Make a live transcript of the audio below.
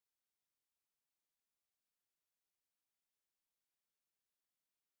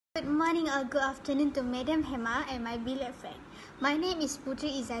Good morning or good afternoon to Madam Hema and my beloved friend. My name is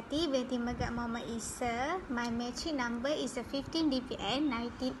Putri IZZATI binti MEGAT Muhammad Isa. My matric number is 15 DPN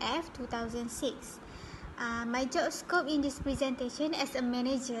 19F 2006. My job scope in this presentation as a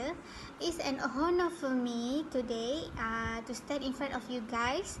manager is an honor for me today to stand in front of you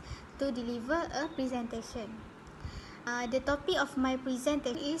guys to deliver a presentation. The topic of my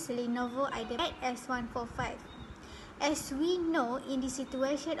presentation is Lenovo IdeaPad S145. As we know, in the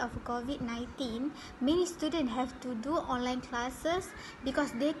situation of COVID-19, many students have to do online classes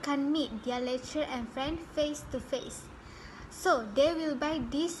because they can't meet their lecturer and friend face to face. So, they will buy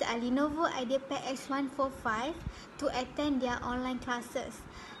this Lenovo IdeaPad S145 to attend their online classes.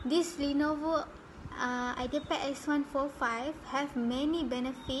 This Lenovo IdeaPad S145 have many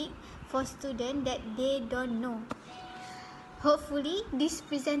benefits for students that they don't know. Hopefully, this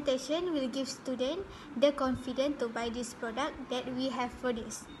presentation will give students the confidence to buy this product that we have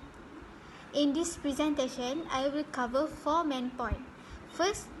produced. In this presentation, I will cover 4 main points.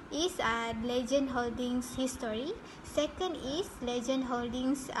 First is Legend Holdings history. Second is Legend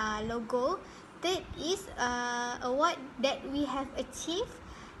Holdings logo. Third is award that we have achieved.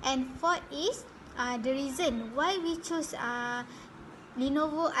 And fourth is the reason why we choose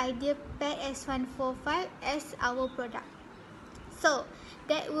Lenovo IdeaPad S145 as our product. So,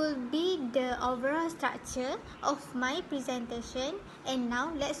 that will be the overall structure of my presentation, and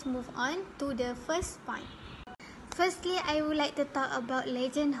now let's move on to the first point. Firstly, I would like to talk about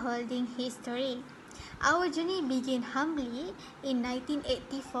Legend Holding history. Our journey began humbly in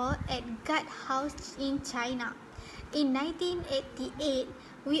 1984 at Guard House in China. In 1988,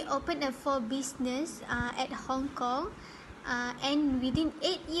 we opened a business at Hong Kong, and within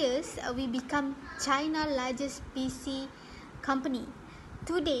 8 years, we become China's largest PC company.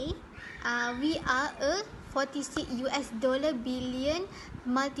 Today, we are a $46 billion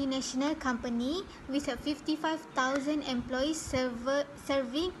multinational company with 55,000 employees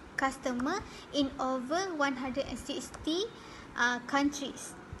serving customers in over 160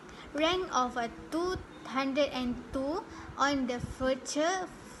 countries. Rank of 202 on the Fortune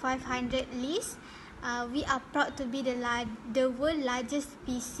 500 list. We are proud to be the world's largest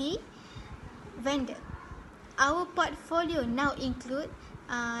PC vendor. Our portfolio now include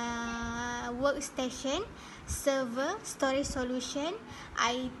workstation, server, storage solution,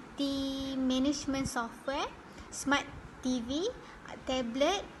 IT management software, smart TV,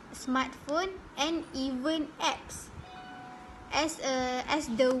 tablet, smartphone, and even apps. As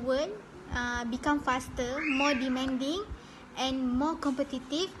the world become faster, more demanding, and more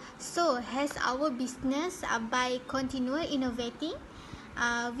competitive, so has our business. By continual innovating,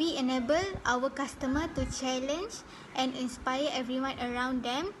 we enable our customer to challenge and inspire everyone around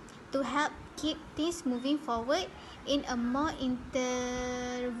them to help keep things moving forward in a more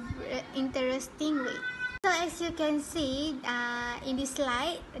interesting way. So as you can see in this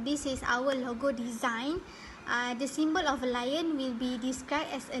slide, this is our logo design. The symbol of a lion will be described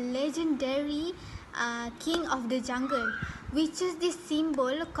as a legendary king of the jungle. We choose this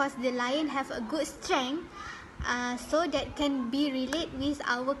symbol because the lion have a good strength, so that can be related with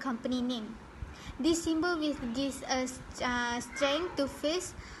our company name. This symbol will give us strength to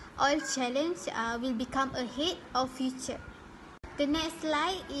face all challenge, will become ahead of future. The next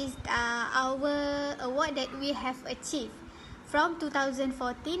slide is our award that we have achieved from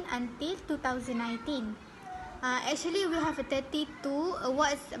 2014 until 2019. Actually, we have 32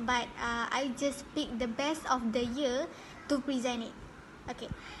 awards, but I just picked the best of the year to present it. Okay,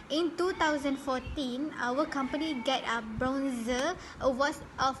 in 2014, our company get a bronze award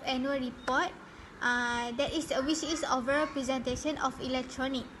of annual report. Which is overall presentation of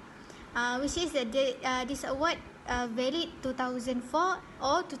electronic. Which is this award valid 2004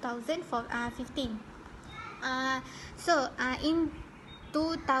 or 2015. In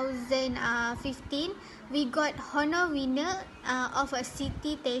 2015, we got honor winner of a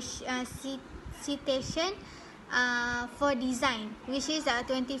citation for design, which is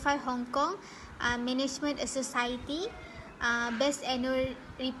 25 Hong Kong Management Society Best Annual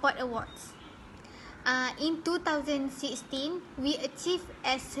Report Awards. In 2016, we achieved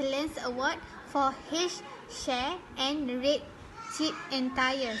Excellence Award for H-Share and Red Chip and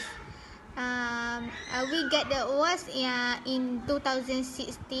Tires. We get the awards in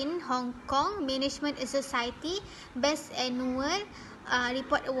 2016 Hong Kong Management Society Best Annual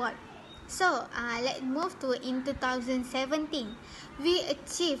Report Award. So, let's move to in 2017. We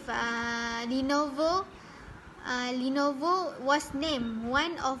achieved Lenovo was named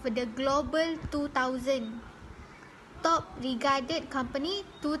one of the Global 2000 Top Regarded Company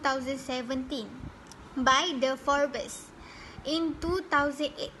 2017 by the Forbes. In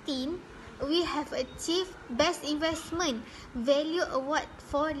 2018, we have achieved Best Investment Value Award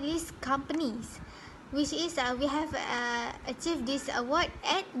for these companies, which is we have achieved this award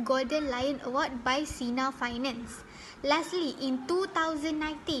at Golden Lion Award by Sina Finance. Lastly, in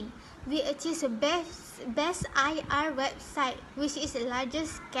 2019, we achieved Best IR Website, which is the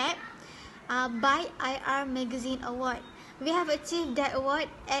largest cap by IR Magazine Award. We have achieved that award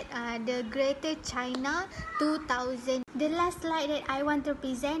at the Greater China 2000. The last slide that I want to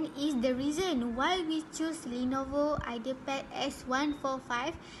present is the reason why we choose Lenovo IdeaPad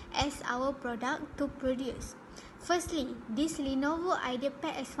S145 as our product to produce. Firstly, this Lenovo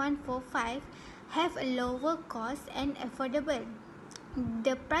IdeaPad S145 have a lower cost and affordable.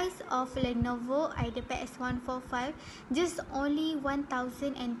 The price of Lenovo IdeaPad S145 just only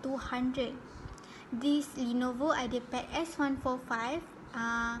 1,200. This Lenovo IdeaPad S145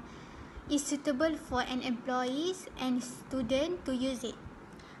 is suitable for an employees and student to use it.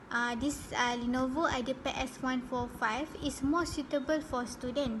 This Lenovo IdeaPad S145 is more suitable for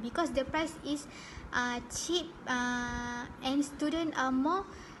student because the price is cheap and students are more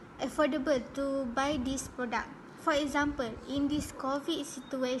affordable to buy this product. For example, in this COVID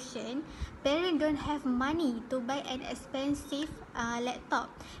situation, parents don't have money to buy an expensive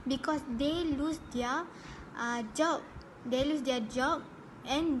laptop because they lose their job. They lose their job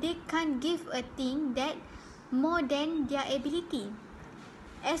and they can't give a thing that more than their ability.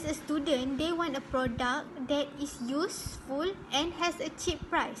 As a student, they want a product that is useful and has a cheap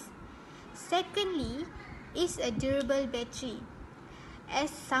price. Secondly, is a durable battery. As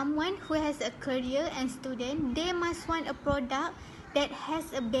someone who has a career and student, they must want a product that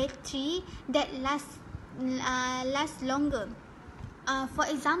has a battery that lasts longer. For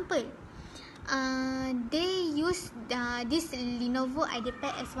example, they use this Lenovo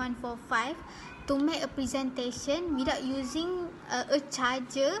IdeaPad S145 to make a presentation without using a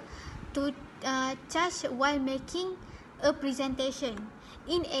charger to charge while making a presentation.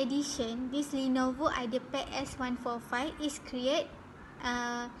 In addition, this Lenovo IdeaPad S145 is created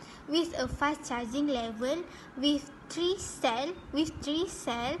with a fast charging level with 3 cell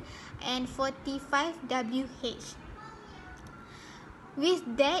and 45 Wh.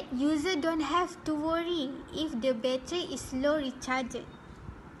 With that, user don't have to worry if the battery is low recharge.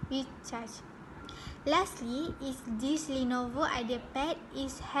 Lastly, is this Lenovo IdeaPad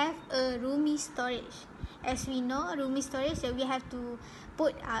have a roomy storage. As we know, roomy storage we have to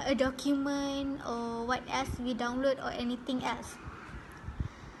put a document or what else we download or anything else.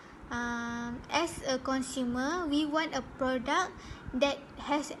 As a consumer, we want a product that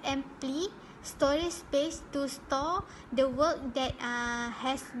has ample storage space to store the work that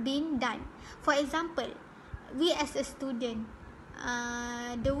has been done. For example, we as a student,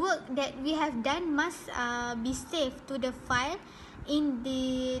 the work that we have done must be saved to the file in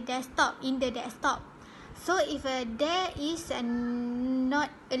the desktop. So if there is not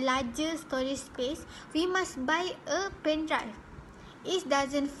a larger storage space, we must buy a pen drive. It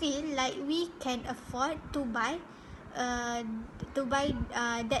doesn't feel like we can afford to buy that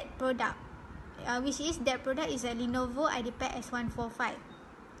product, which is that product is a Lenovo IdeaPad S145.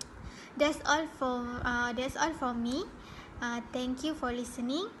 That's all from me. Thank you for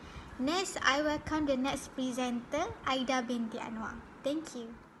listening. Next, I welcome the next presenter, AIDAH binti Anwar. Thank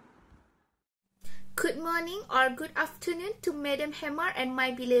you. Good morning or good afternoon to Madam Hemar and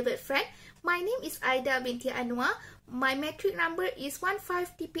my beloved friend. My name is AIDAH binti Anwar. My metric number is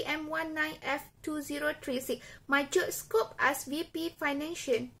 15TPM19F2036. My job scope as VP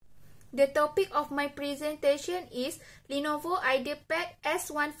Financial. The topic of my presentation is Lenovo IdeaPad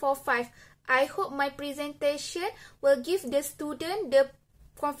S145. I hope my presentation will give the student the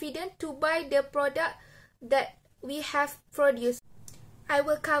confidence to buy the product that we have produced. I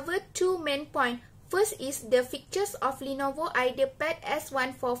will cover two main points. First is the features of Lenovo IdeaPad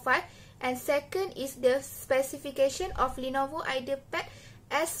S145 and second is the specification of Lenovo IdeaPad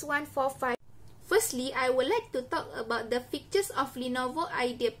S145. Firstly, I would like to talk about the features of Lenovo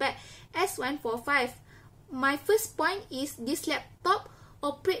IdeaPad S145. My first point is this laptop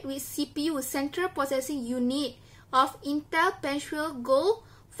operates with CPU Central Processing Unit of Intel Pentium Gold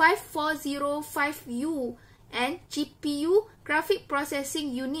 5405U and GPU Graphic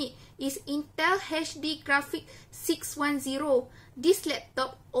Processing Unit is Intel HD Graphic 610. This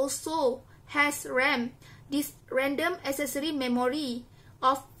laptop also has RAM, this random accessory memory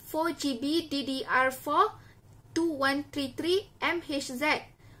of 4GB DDR4 2133 MHz.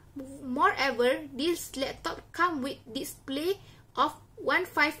 Moreover, this laptop comes with display of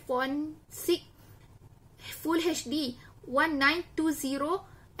 1516 Full HD 1920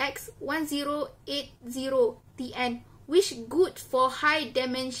 x 1080 TN which good for high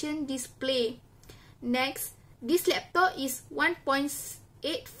dimension display. Next, this laptop is 1.85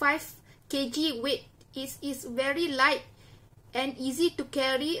 kg weight. It is very light and easy to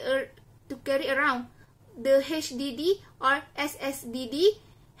carry around. The HDD or SSDD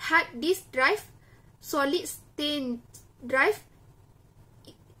hard disk drive, solid state drive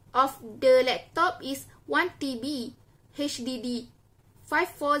of the laptop is 1 TB HDD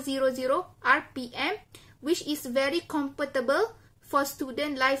 5400 RPM, which is very compatible for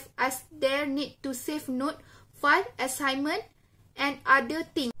student life as they need to save note, file, assignment, and other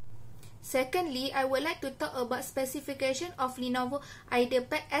things. Secondly, I would like to talk about specification of Lenovo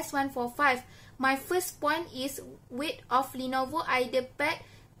IdeaPad S145. My first point is weight of Lenovo IdeaPad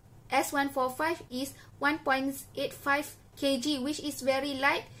S145 is 1.85 kg, which is very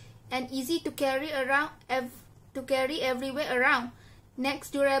light and easy to carry everywhere around.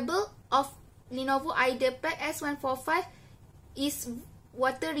 Next, durable of Lenovo IdeaPad S145 is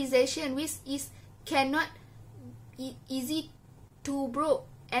waterization, which is cannot easy to break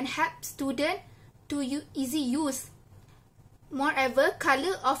and help student to easy use. Moreover,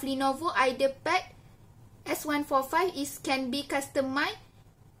 color of Lenovo IdeaPad S145 can be customized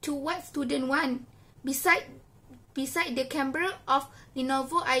to what student want. Beside the camera of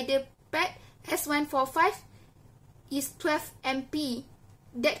Lenovo IdeaPad S145 is 12 MP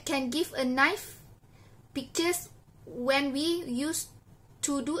that can give a nice pictures when we use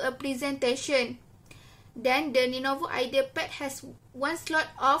to do a presentation. Then the Lenovo IdeaPad has one slot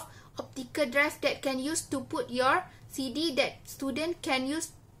of optical drive that can use to put your CD that student can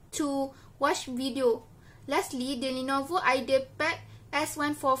use to watch video. Lastly, the Lenovo IdeaPad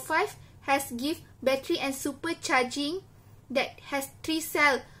S145 has give battery and supercharging that has 3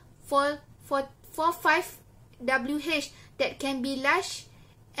 cells for 5 WH that can be large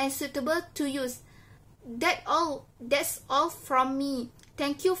and suitable to use. That's all from me.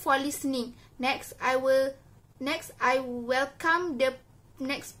 Thank you for listening. Next, I welcome the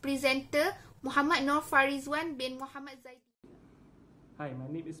next presenter, Muhammad Nur Farizzuwan bin Muhammad Zaidi. Hi, my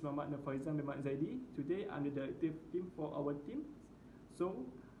name is Muhammad Nur Farizzuwan bin Muhammad Zaidi. Today, I'm the directive team for our team. So,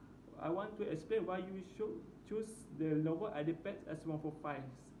 I want to explain why you should choose the Lenovo IdeaPad S145.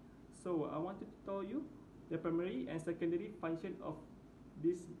 So, I want to tell you the primary and secondary function of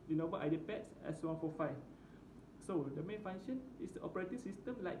this Lenovo IdeaPad S145. So, the main function is the operating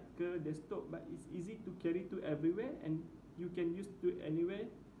system like a desktop, but it's easy to carry to everywhere and you can use to anywhere.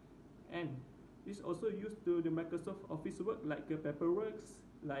 And it's also used to the Microsoft Office work like paperworks,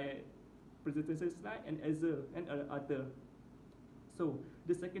 like presentation slide and Excel and other. So,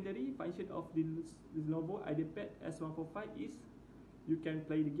 the secondary function of the Lenovo IdeaPad S145 is you can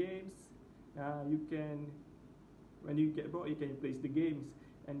play the games, when you get bored, you can play the games,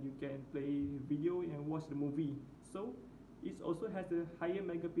 and you can play video and watch the movie. So it also has a higher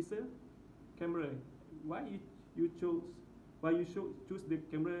megapixel camera. Why you choose the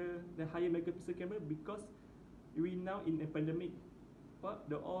camera, the higher megapixel camera? Because we now in a pandemic, but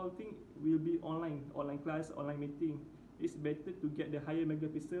the all thing will be online class, online meeting. It's better to get the higher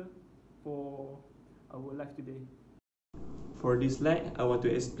megapixel for our life today. For this slide, I want to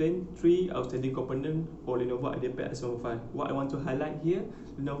explain 3 outstanding components for Lenovo IdeaPad S145. What I want to highlight here,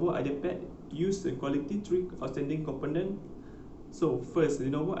 Lenovo IdeaPad use the quality 3 outstanding components. So first,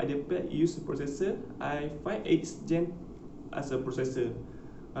 Lenovo IdeaPad use processor i5 8th Gen as a processor.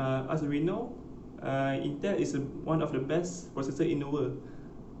 As we know, Intel is one of the best processor in the world.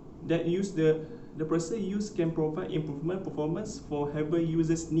 That use the processor used can provide improvement performance for whatever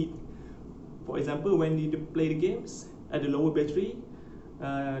users need. For example, when you play the games at the lower battery,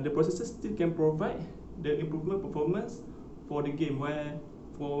 the processor still can provide the improvement performance for the game, where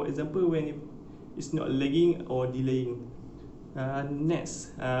for example when it's not lagging or delaying.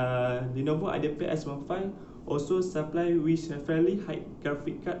 Next, Lenovo IdeaPad S145 also supply with a fairly high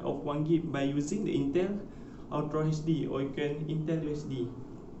graphic card of 1 GB by using the Intel Ultra HD or you can Intel UHD.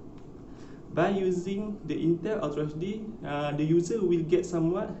 By using the Intel Ultra HD, the user will get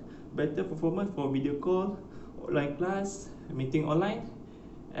somewhat better performance for video call, online class, meeting online,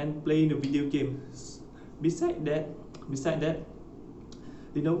 and playing the video games. Besides that,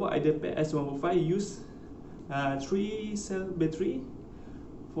 Lenovo IdeaPad S145 use 3-cell battery,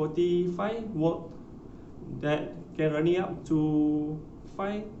 45 volt, that can running up to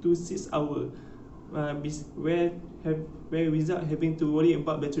 5 to 6 hours, where without having to worry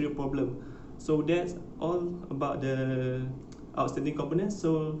about battery problem. So that's all about the outstanding components.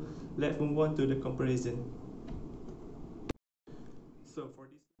 So let's move on to the comparison.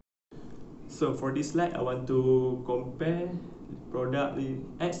 So for this slide, I want to compare product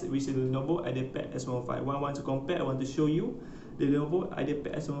X, which is Lenovo IdeaPad S105. I want to compare, I want to show you the Lenovo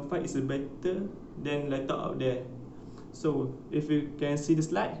IdeaPad S105 is better than laptop out there. So if you can see the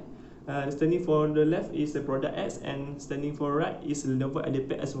slide, standing for the left is the product X and standing for right is Lenovo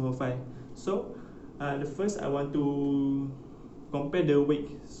IdeaPad S105. So the first I want to compare the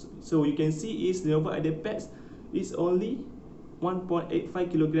weight. So you can see is Lenovo IdeaPad is only 1.85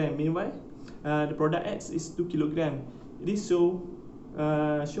 kg. Meanwhile, the product X is 2 kg. This show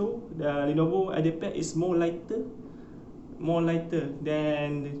the Lenovo IdeaPad is more lighter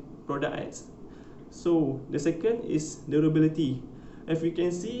than the product X. So the second is durability. If you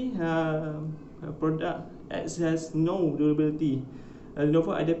can see, product X has no durability.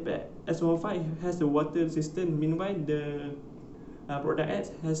 Lenovo IdeaPad S105 has the water resistant. Meanwhile, the product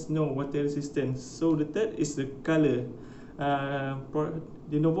X has no water resistance. So the third is the color.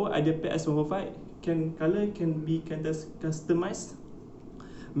 Lenovo IdeaPad S105 color can be customized.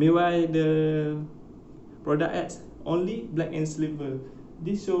 Meanwhile, the product X only black and silver.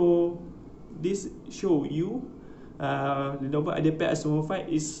 This show you Lenovo IdeaPad S105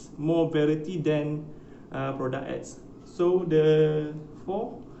 is more variety than product X. So the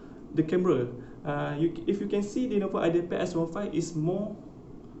camera, if you can see, Lenovo IdeaPad S105 is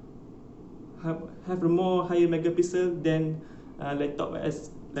have a more higher megapixel than laptop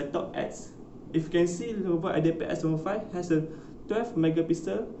X. If you can see, Lenovo IdeaPad S105 has a 12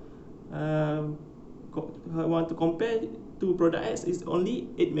 megapixel. I want to compare to product X is only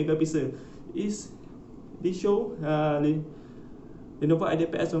 8 megapixel. This show Lenovo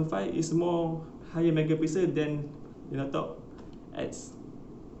IdeaPad S105 is more higher megapixel than laptop X,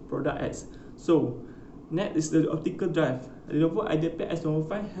 product X. So next is the optical drive. Lenovo IdeaPad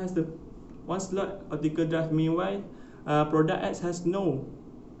S105 has the one slot optical drive. Meanwhile, product X has no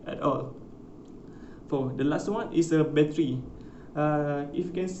at all. For the last one is the battery. If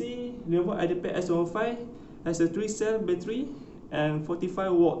you can see, Lenovo IdeaPad S105 has a 3-cell battery and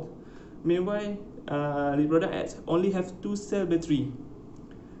 45 watt. Meanwhile, the product X only have 2-cell battery.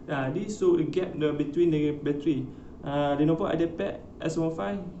 This show the gap between the battery. Lenovo IdeaPad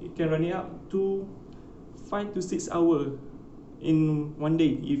S105 it can run it up to 5 to 6 hours in one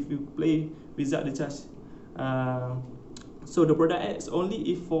day if you play without the charge. So the product X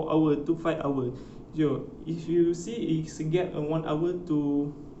only is 4 hours to 5 hours. So if you see, it's a gap of 1 hour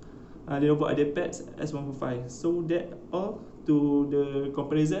to Lenovo IdeaPad S105. So that all to the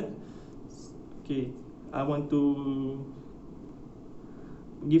comparison. Okay, I want to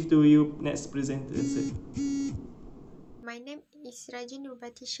give to you next presentation. My name is Rajin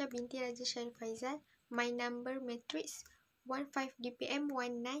Rubatisha binti Raja Sharif Faizal. My number matrix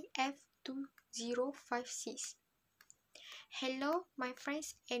 15DPM19F2056. Hello, my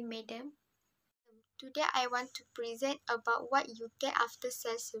friends and madam. Today I want to present about what you get after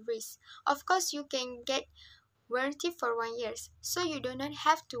sales service. Of course, you can get warranty for 1 year, so you do not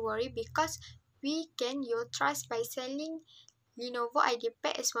have to worry because we gain your trust by selling Lenovo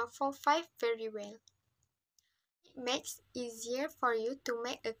IdeaPad S145 very well. It makes easier for you to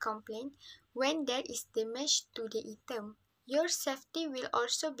make a complaint when there is damage to the item. Your safety will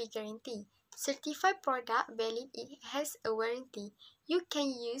also be guaranteed. Certified product valid, it has a warranty. You can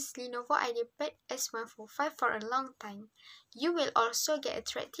use Lenovo IdeaPad S145 for a long time. You will also get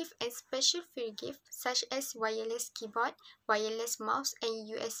attractive and special free gifts such as wireless keyboard, wireless mouse, and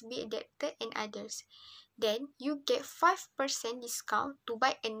USB adapter and others. Then you get 5% discount to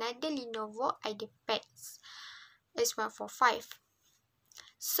buy another Lenovo IdeaPad S145.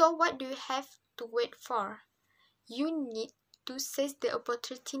 So what do you have to wait for? You need to seize the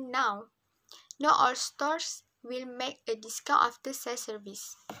opportunity now. Not all stores will make a discount after sales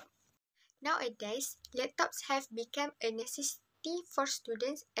service. Nowadays, laptops have become a necessity for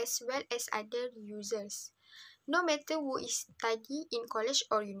students as well as other users. No matter who is studying in college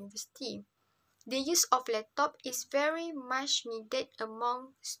or university, the use of laptop is very much needed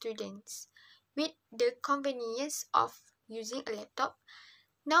among students. With the convenience of using a laptop,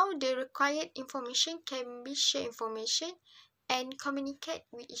 now the required information can be shared information and communicate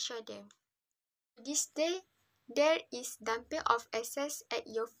with each other. This day, there is dumping of access at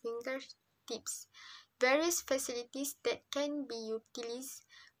your fingertips, various facilities that can be utilized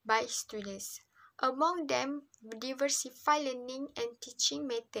by students. Among them, diversify learning and teaching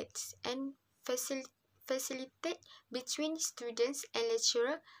methods and facilitate between students and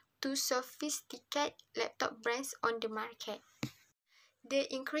lecturers to sophisticated laptop brands on the market. The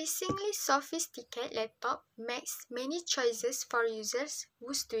increasingly sophisticated laptop makes many choices for users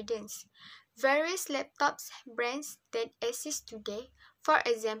who students. Various laptops brands that exist today, for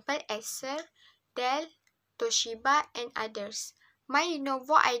example Acer, Dell, Toshiba, and others, My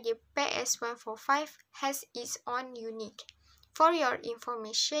Lenovo IdeaPad S145 has its own unique. For your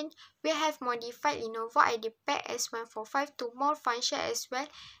information, we have modified Lenovo IdeaPad S145 to more function as well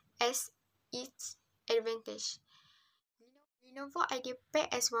as its advantage. Lenovo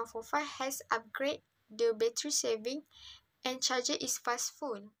IdeaPad S145 has upgraded the battery saving and charger is fast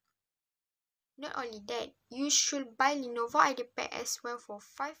full. Not only that, you should buy Lenovo IdeaPad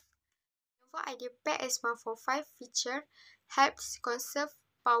S145. Lenovo IdeaPad S145 feature helps conserve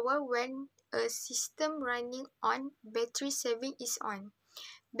power when a system running on battery saving is on.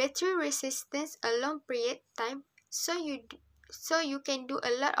 Battery resistance a long period time, so you can do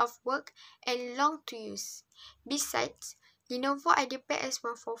a lot of work and long to use. Besides, Lenovo IdeaPad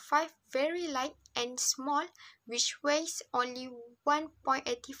S145 very light and small, which weighs only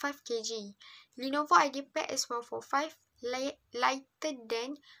 1.85 kg. Lenovo IdeaPad S145 lighter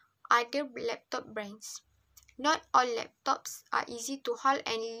than other laptop brands. Not all laptops are easy to hold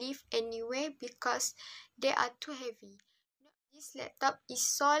and lift anywhere because they are too heavy. This laptop is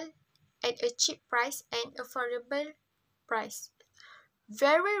sold at a cheap price and affordable price.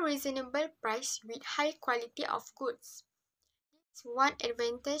 Very reasonable price with high quality of goods. It's one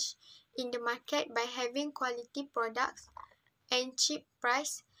advantage in the market by having quality products and cheap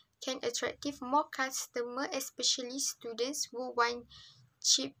price can attract more customers, especially students who want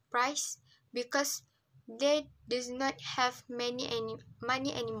cheap price because they does not have money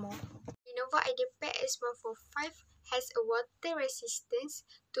anymore. Lenovo IdeaPad S145 has a water resistance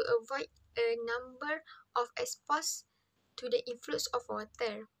to avoid a number of exposures to the influx of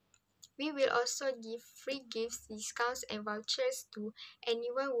water. We will also give free gifts, discounts and vouchers to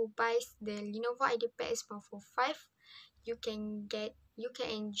anyone who buys the Lenovo IdeaPad S145. You can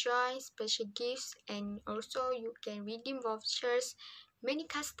enjoy special gifts and also you can redeem vouchers. Many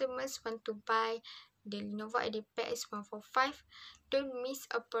customers want to buy the Lenovo IdeaPad S145. Don't miss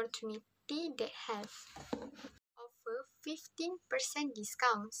opportunity that have offer 15%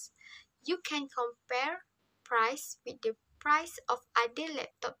 discounts. You can compare price with the price of other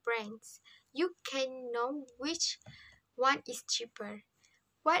laptop brands. You can know which one is cheaper.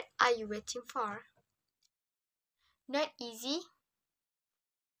 What are you waiting for? Not easy?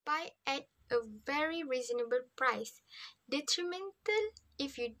 Buy at a very reasonable price. Detrimental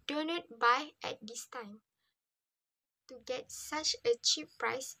if you do not buy at this time. To get such a cheap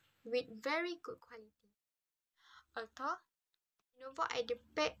price with very good quality. Although Lenovo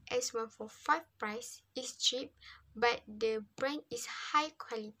IdeaPad S145 price is cheap, but the brand is high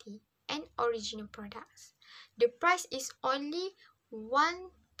quality and original products. The price is only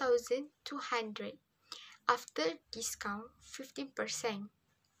 1,200 after discount 15%.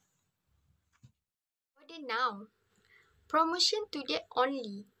 Order now. Promotion today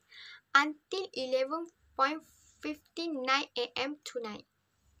only until 11:59 AM tonight.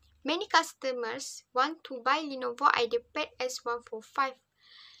 Many customers want to buy Lenovo IdeaPad S145.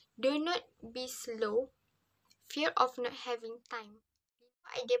 Do not be slow. Fear of not having time.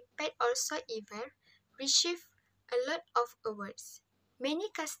 Lenovo IdeaPad also ever received a lot of awards. Many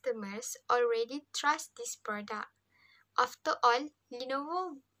customers already trust this product. After all,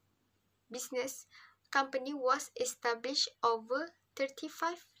 Lenovo business company was established over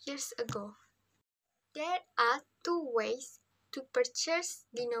 35 years ago. There are two ways to purchase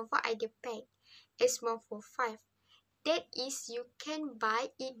Lenovo IdeaPad S145. That is, you can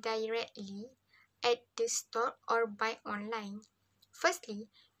buy it directly at the store or buy online. Firstly,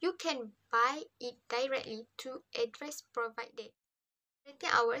 you can buy it directly to address provided.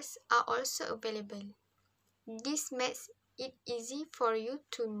 Operating hours are also available. This makes it easy for you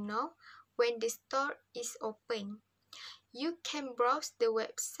to know when the store is open. You can browse the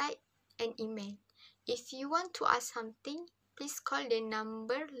website and email. If you want to ask something, please call the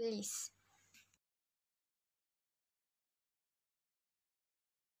number list.